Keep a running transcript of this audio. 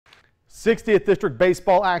60th District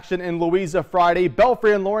baseball action in Louisa Friday.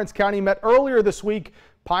 Belfry and Lawrence County met earlier this week.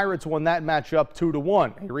 Pirates won that matchup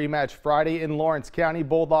 2-1. A rematch Friday in Lawrence County.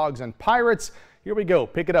 Bulldogs and Pirates. Here we go.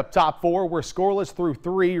 Pick it up top four. We're scoreless through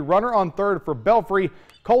 3. Runner on third for Belfry.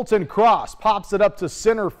 Colton Cross pops it up to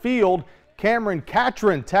center field. Cameron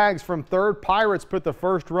Catron tags from third. Pirates put the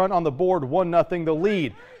first run on the board, 1-0 the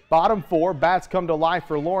lead. Bottom 4, bats come to life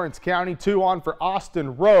for Lawrence County. 2 on for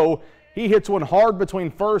Austin Rowe. He hits one hard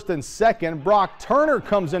between first and second. Brock Turner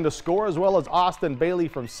comes in to score, as well as Austin Bailey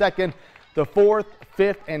from second. The 4th,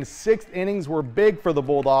 5th, and 6th innings were big for the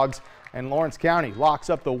Bulldogs, and Lawrence County locks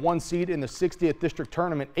up the 1 seed in the 60th District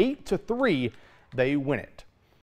Tournament 8-3. They win it.